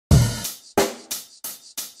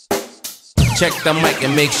Check the mic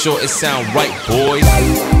and make sure it sound right, boys.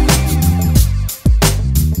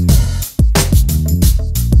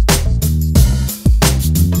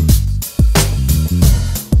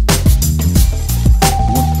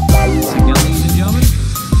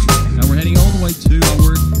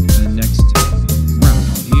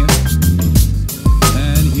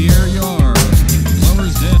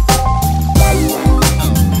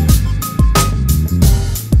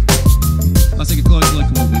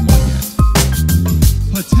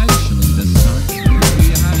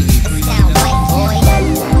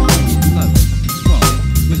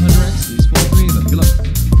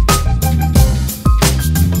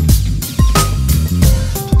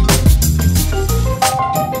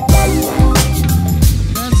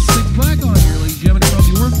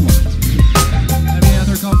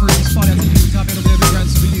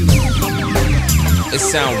 It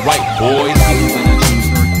sound right, boys.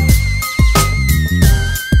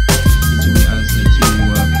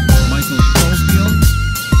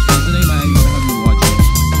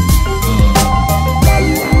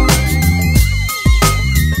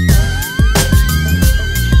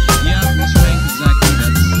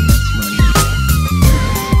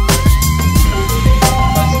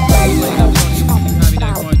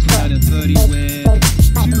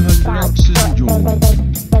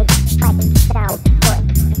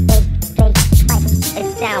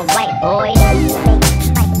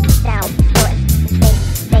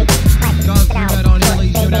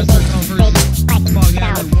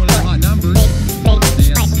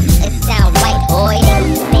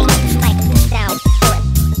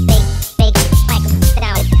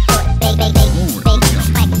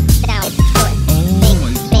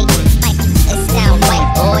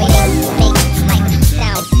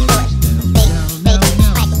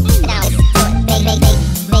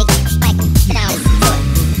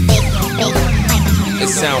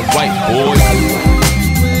 Sound right, boys.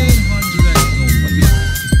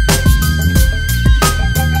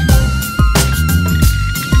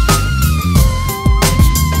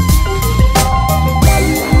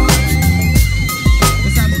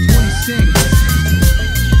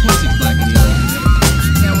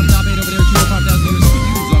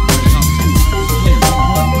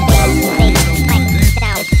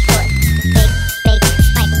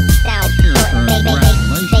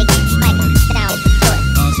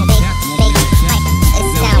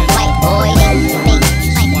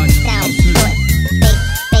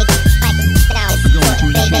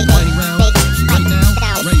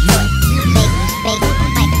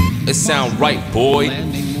 It sound right, boy.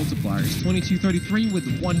 Landing multipliers 2233 with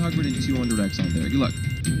 100 and 200x on there. Good luck.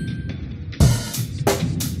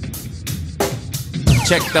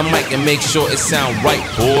 Check the mic and make sure it sound right,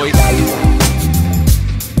 boys.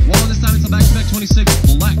 Well, this time it's a back-to-back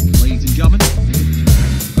 26 black, ladies and gentlemen.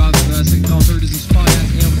 Got the second call, third is a spot at,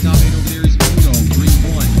 and with top 8 over there is Uno, green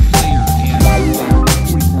 1, player, and player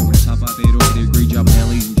 44 with top 5 8 over there. Great job on that,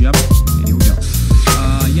 ladies and gentlemen. And here we go.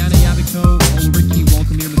 Yana Yabiko, Ulriki,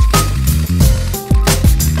 welcome here, Mr.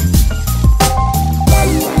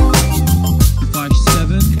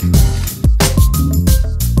 5-7.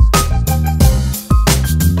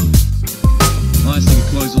 Let's take a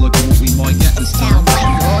closer look at what we might get this time. Got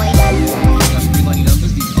three lucky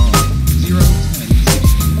numbers. These are 0, 10,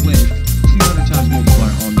 60 with 200 times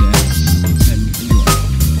multiplier on decks. 10 in your life.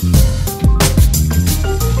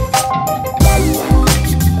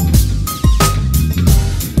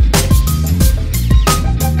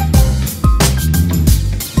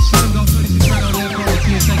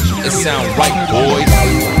 It sound right, boys.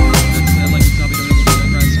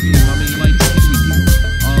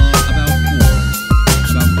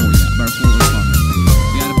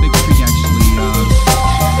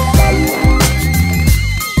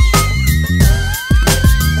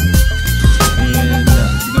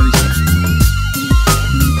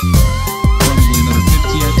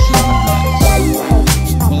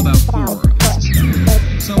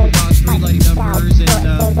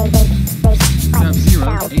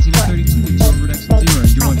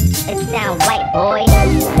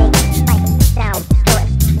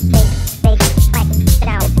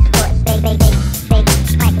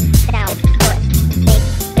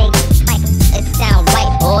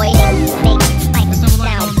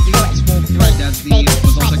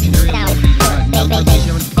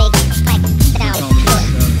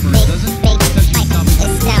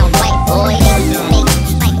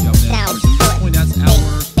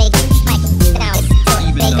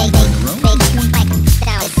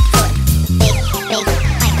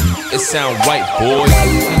 Sound right, boys.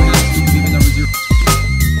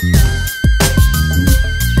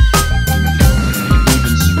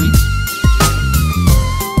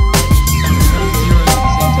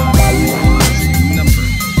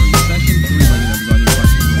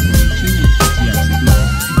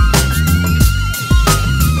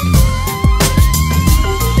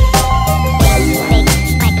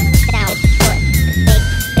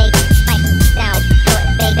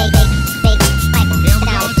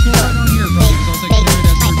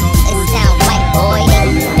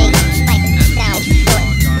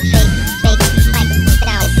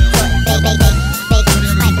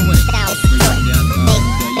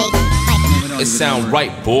 it sound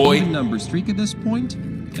right, boy. Even number streak at this point,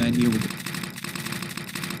 and here we go.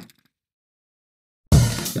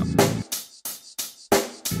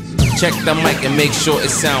 Check the mic and make sure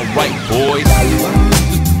it sound right, boy.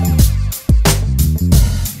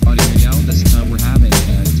 Audio now. This time we're having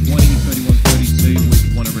 20, 31, 32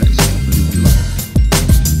 with one over next 31 left.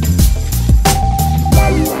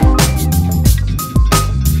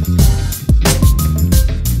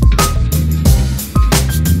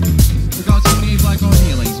 We got 28 black on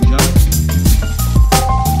here, ladies and gentlemen.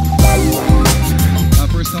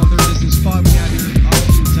 First call, third distance spot. We have here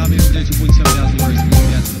option top over there 2.7 thousand yards.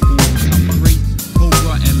 That's the four top three.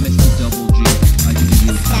 Cobra and Mr. Double G. I can give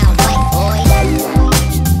you a sound right, boy.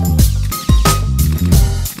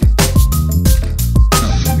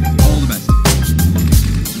 All the best.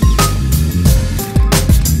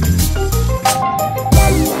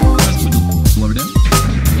 Just put the blower down.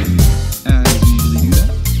 As we usually do that.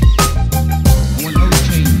 I want those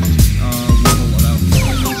changed. Level about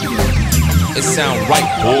 20 minutes ago. It sound right,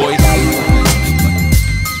 boy.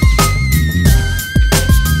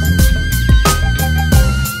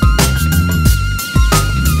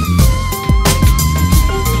 Sound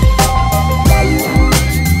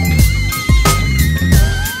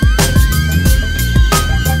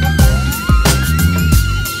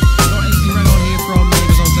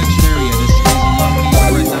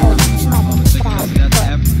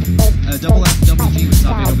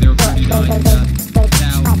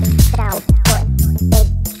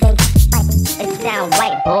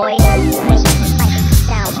right, boy.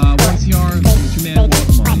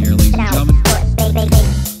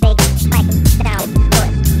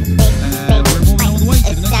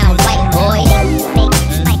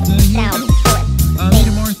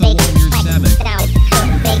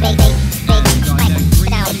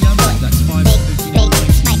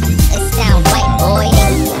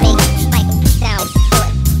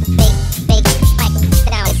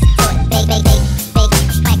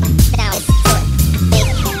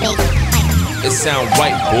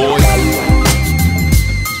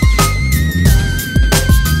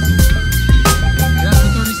 That's the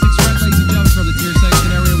 36 red, ladies and gentlemen, from the tier section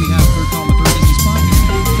area. We have third column, third distance spot.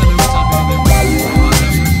 7 over top end there.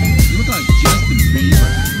 You look like Justin Bieber.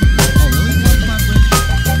 Oh, really? Watch my bridge.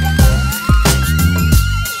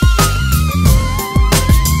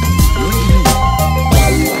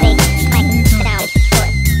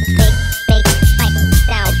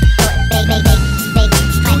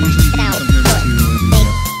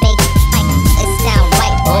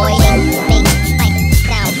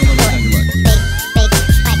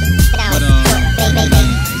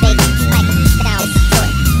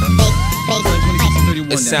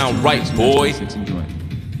 It sound right, boy. Enjoy.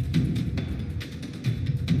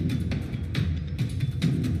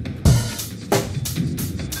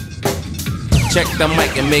 Check the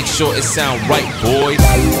mic and make sure it sound right, boy.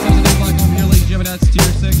 That's tier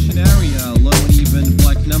section area. Low and even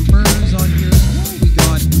black numbers on here as well. We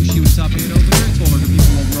got Ushi with top 8 over there. 1,200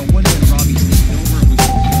 people over on one end. Robbie's taking over.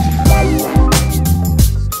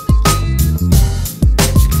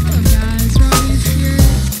 Hello guys, Robbie's here.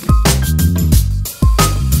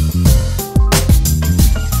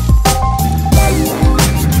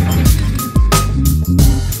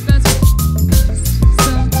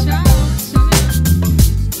 So, ciao.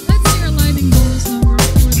 Let's see your lightning bonus number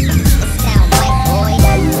for this. Sound right,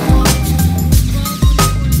 boy.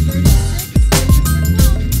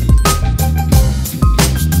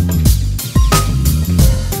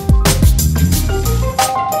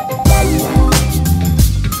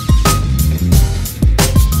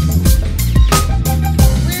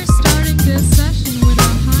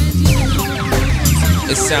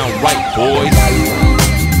 'It sound right, boys.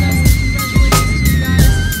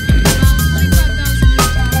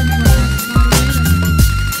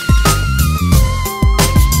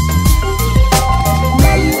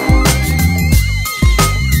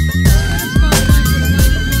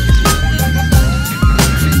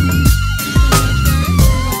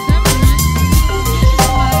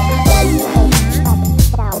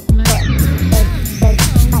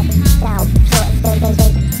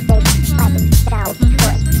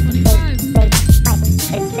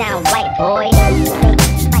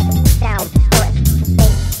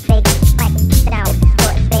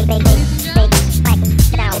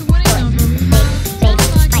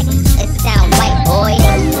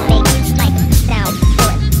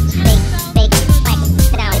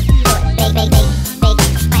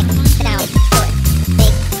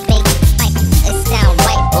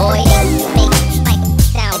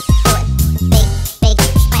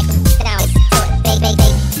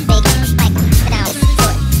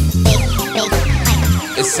 Big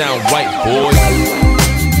sound right, boy.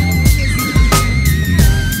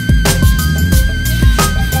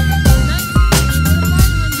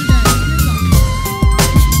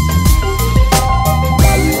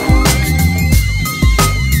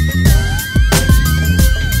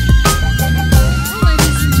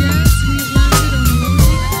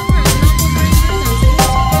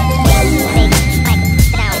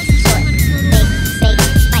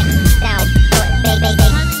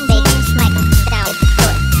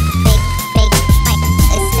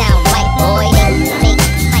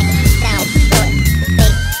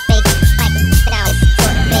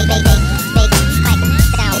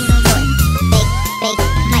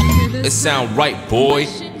 It sound right, boy.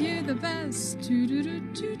 Wishing you the best.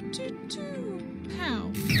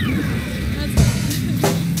 Pow. That's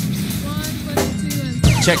 1, 2,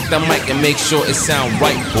 3. Check the mic and make sure it sound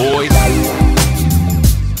right, boy.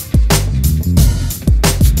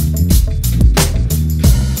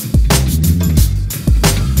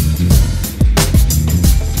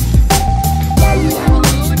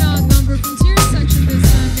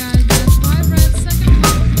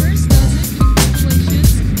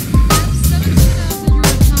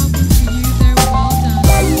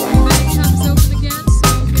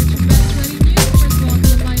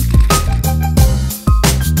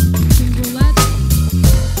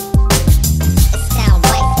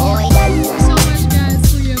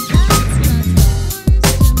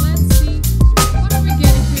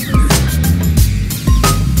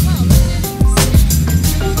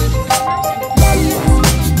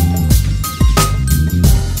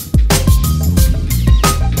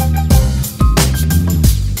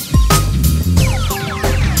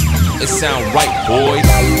 It sound right, boy.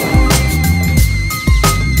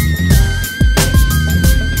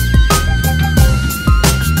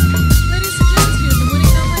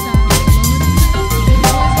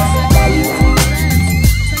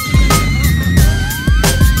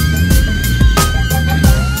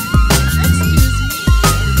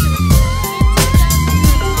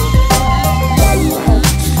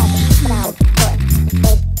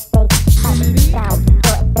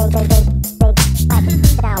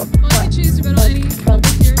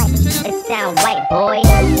 Sound right, boy.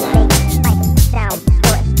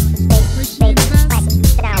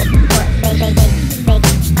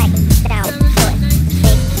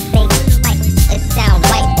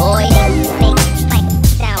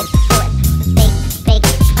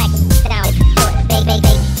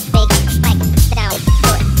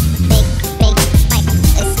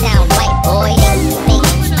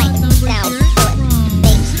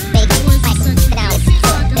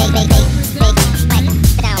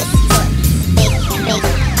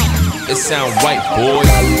 It sound right,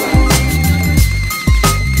 boy.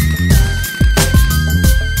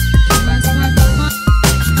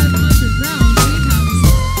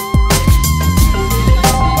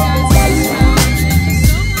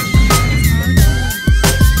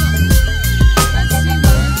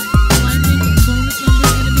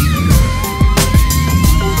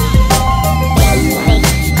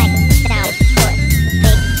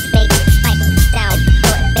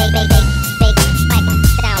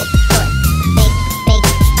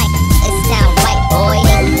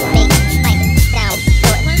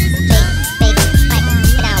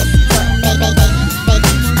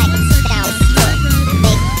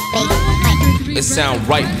 It sound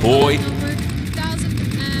right, boy.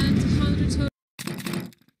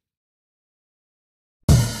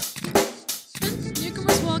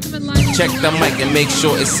 Check the mic and make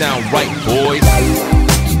sure it sound right, boy.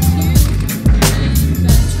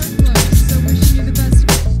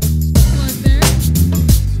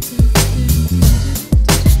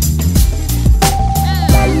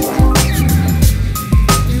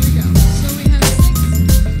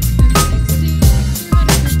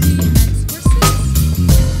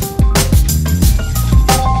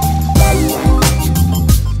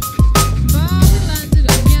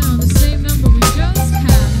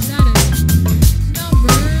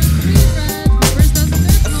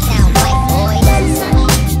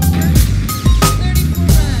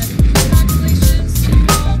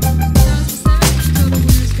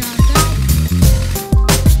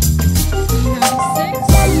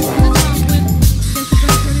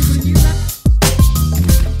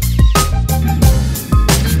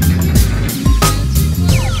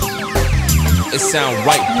 It sound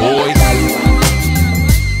right, boy.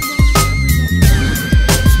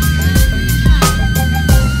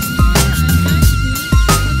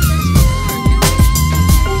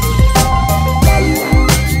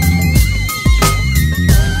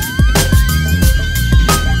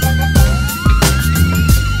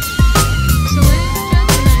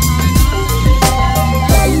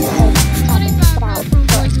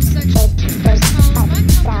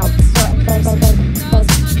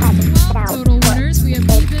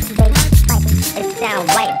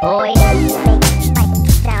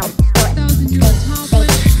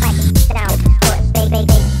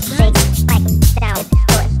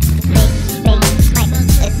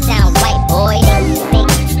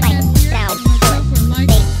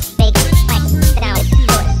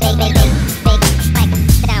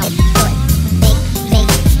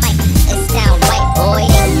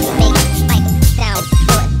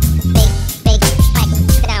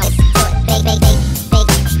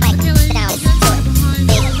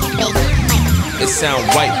 It sound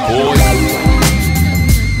right, boys.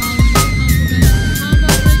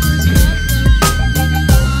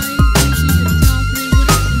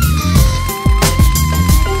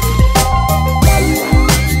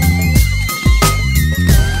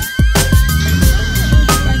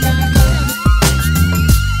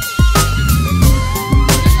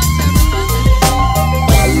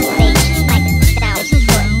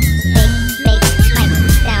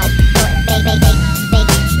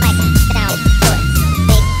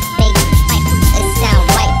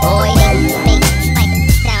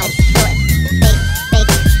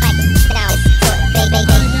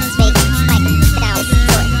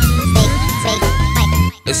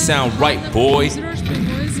 It sound right, boys.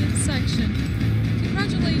 Section.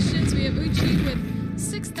 Congratulations, we have Arijit with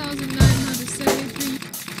 6,973.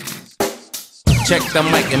 Check the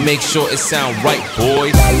mic and make sure it sound right,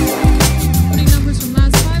 boys. Winning numbers from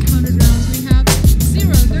last 500 rounds, we have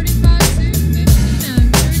 0, 35, 2, 15,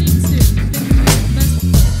 and 32. Thank you for the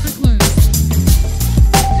best close.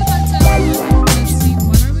 Good luck to everyone. Let's see,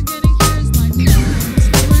 what are we getting here is likely to be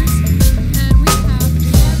scores. And we have 11,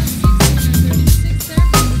 16, and 36 there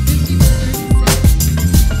from the 50 to 36.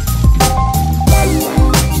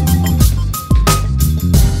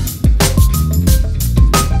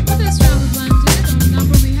 For this round, we landed on the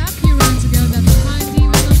number we have few rounds ago. That's the high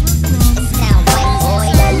even number from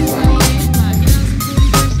 2728 black,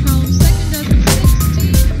 1,041st column, second dozen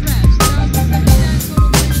 16 red, 1,079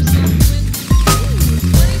 total winners, and win 25.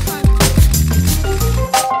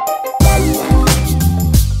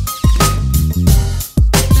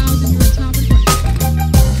 1,000 you are top of the red, black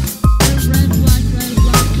color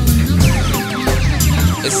number. Check it out.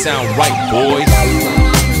 It sound right, boys. Going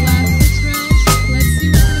on for the last 6 rounds. Let's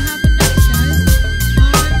see what's gonna happen next, guys.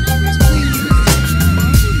 Our numbers, please.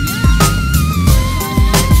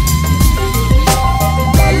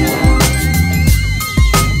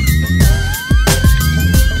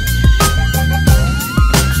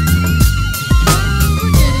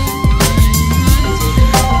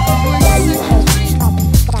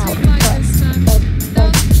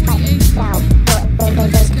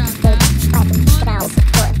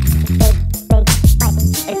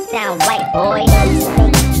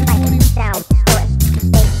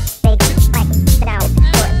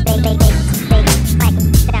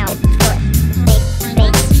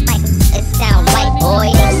 It sound right,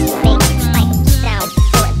 boys.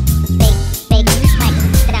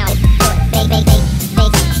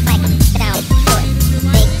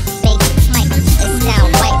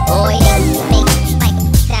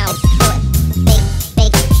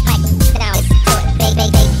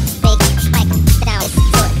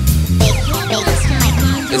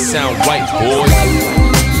 It sound right, boys.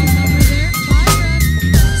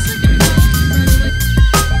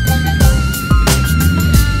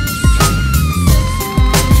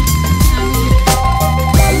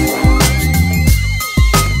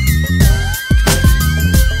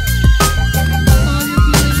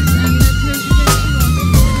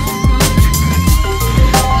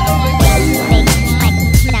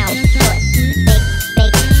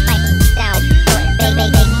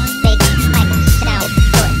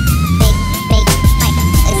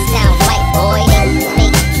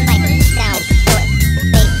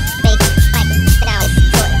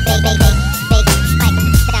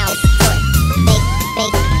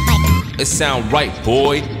 It sound right,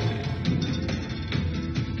 boy.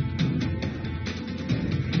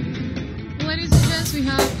 Ladies and gents, we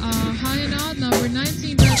have high and odd number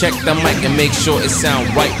 19. Check the mic and make sure it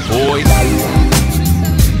sound right, boys.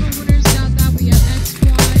 47 total winners. Got that. We have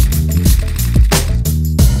XY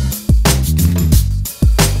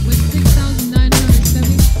with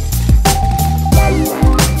 6,970.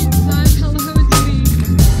 Time, hello, it's me.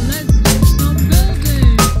 Let's do some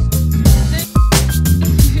building. Thank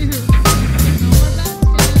you. No more bats,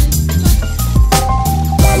 guys.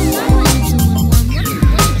 How are you doing, Warm? What are you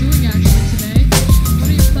doing actually today? What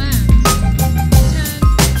are your plans?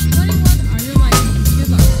 10, 21 are your license. Good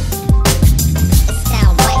luck.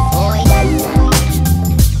 Sound right, boys.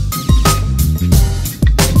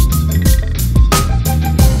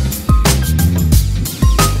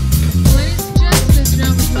 Ladies and gents, this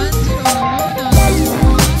round was landed on a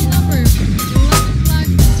road number 11 black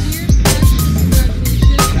tier section.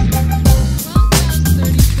 Congratulations.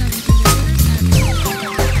 12,037 for the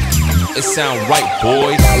winners. It sound right,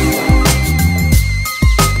 boys.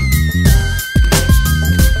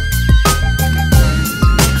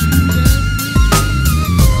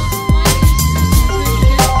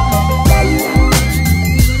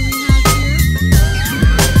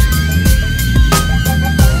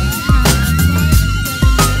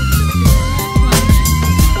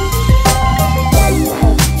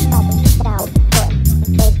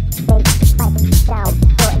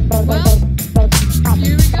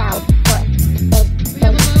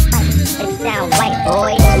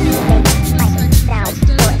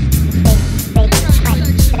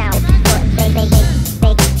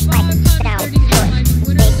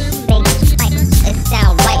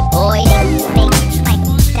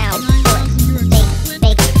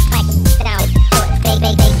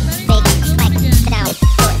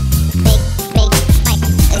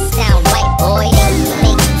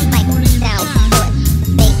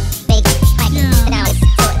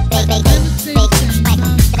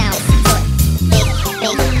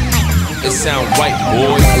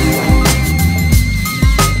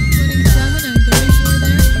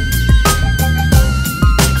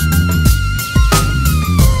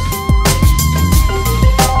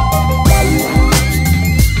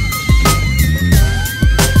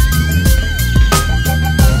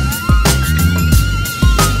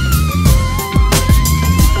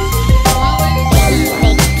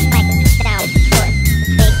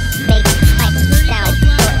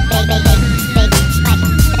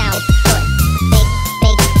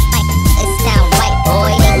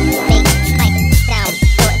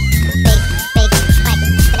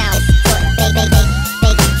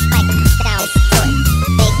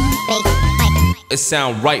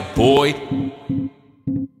 sound right, boy.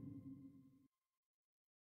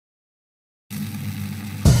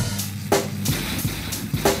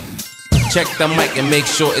 Check the mic and make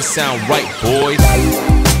sure it sound right, boy.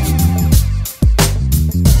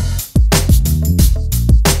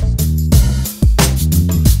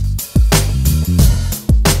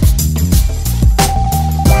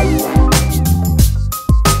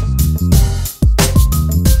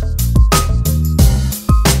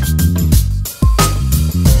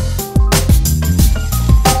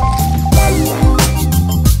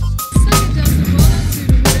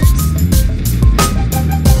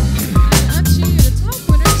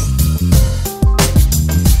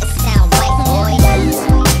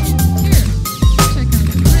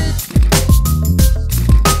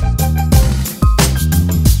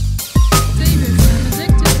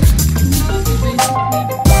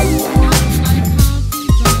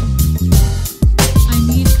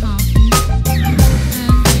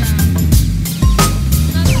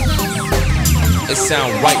 It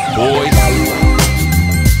sound right, boy.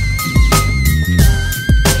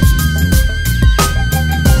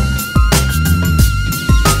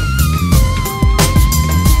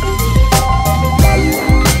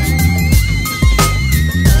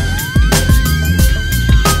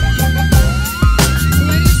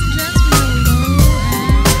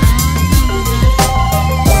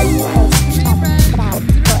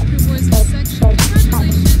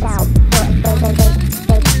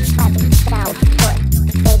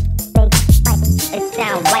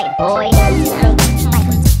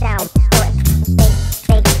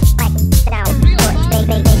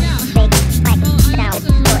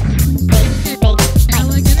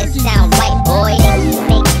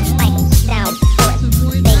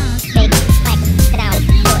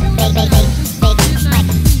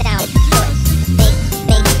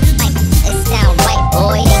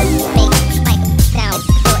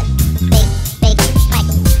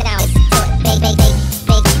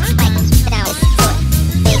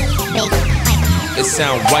 It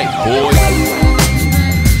sound right, boy.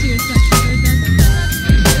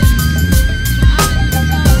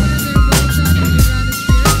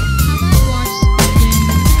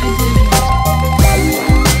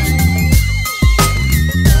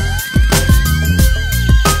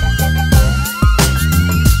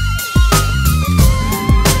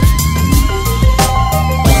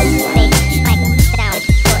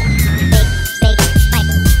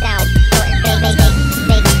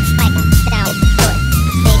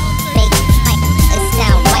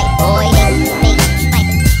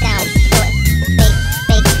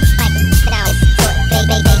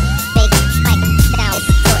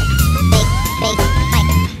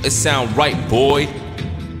 It sound right, boy.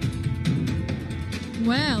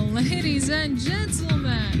 Well, ladies and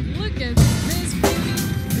gentlemen, look at this beauty.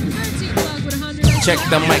 13 o'clock with 100. Check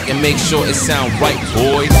the mic and make sure it sound right,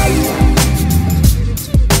 boy.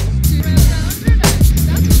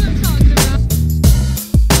 That's what I'm talking about.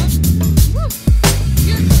 Woo.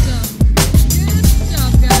 Good stuff. Good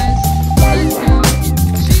stuff, guys. Let's go.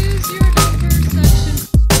 Choose your number section.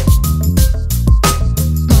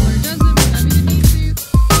 Color doesn't whatever you need to.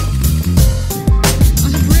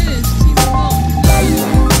 I'm British. Team involved.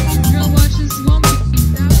 Girl watches One Piece.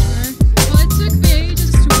 That's fair. Well, it took me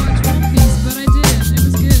ages to watch One Piece, but I did. It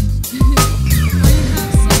was good. Or you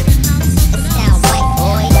have something else. Sound right,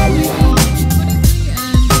 boy. 23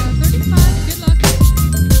 and 35. Good luck.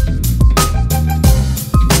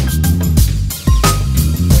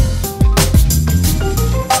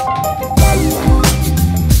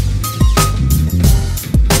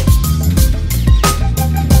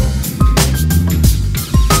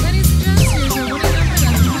 Ladies and gents, here's your winning number.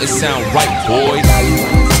 That's It sound right, boy.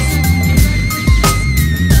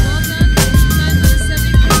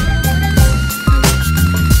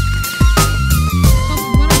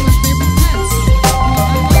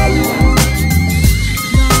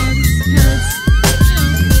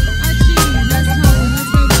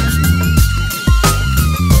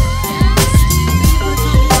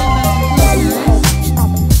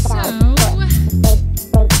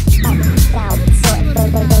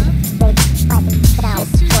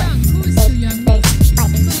 Too young. Who is too young?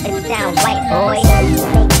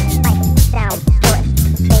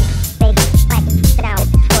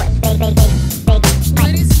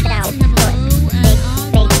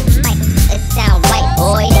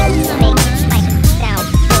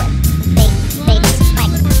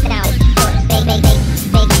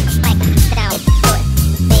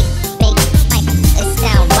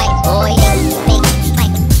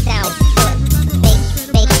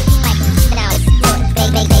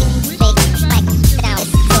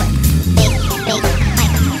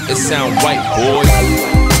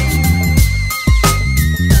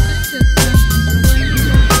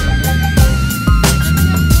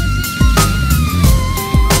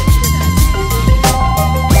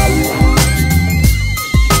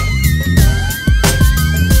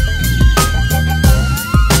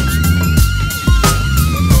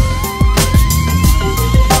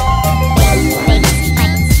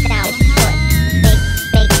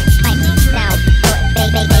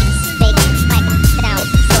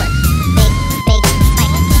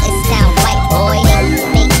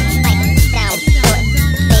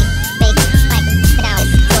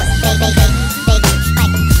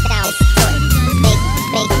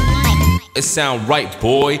 it sound right,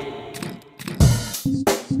 boy.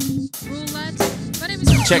 Roulette. My name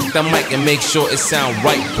is Check the mic and make sure it sound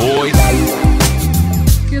right, boys.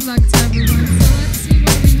 Good luck to everyone. So let's see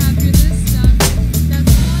what we have here this time. That's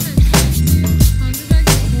 1 and 22, 104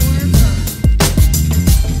 votes.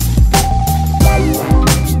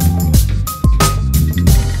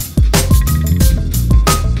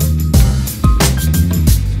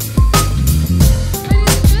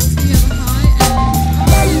 Ladies and gents, we have a high and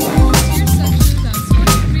all tier section. That's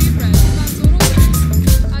 23 red. That's total wins.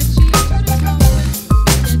 Arijit, try to confident.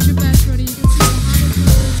 Get your bets ready. You can see the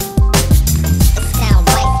highest numbers. Sound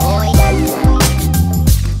right, boy.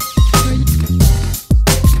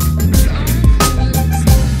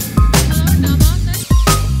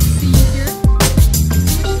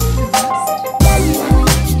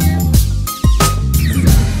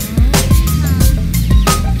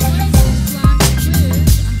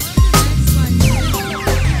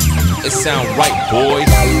 It sound right, boys.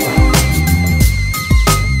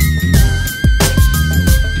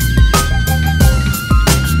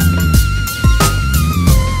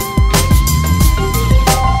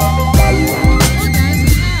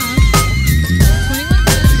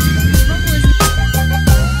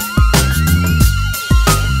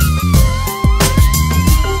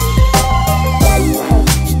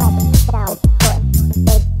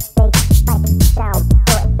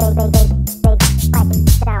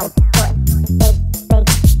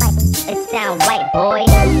 It sound right, boy.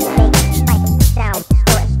 Sound good. Sound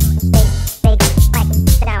good. Sound good.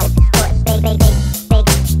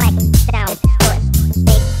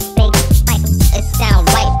 It sound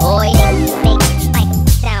right, boy. Sound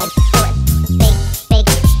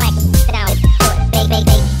good. Sound good. Sound good.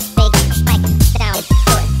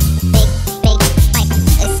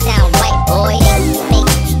 It sound right, boy.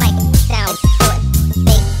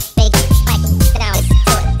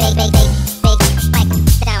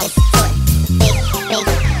 Sound good.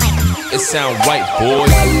 It sound right,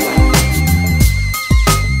 boys.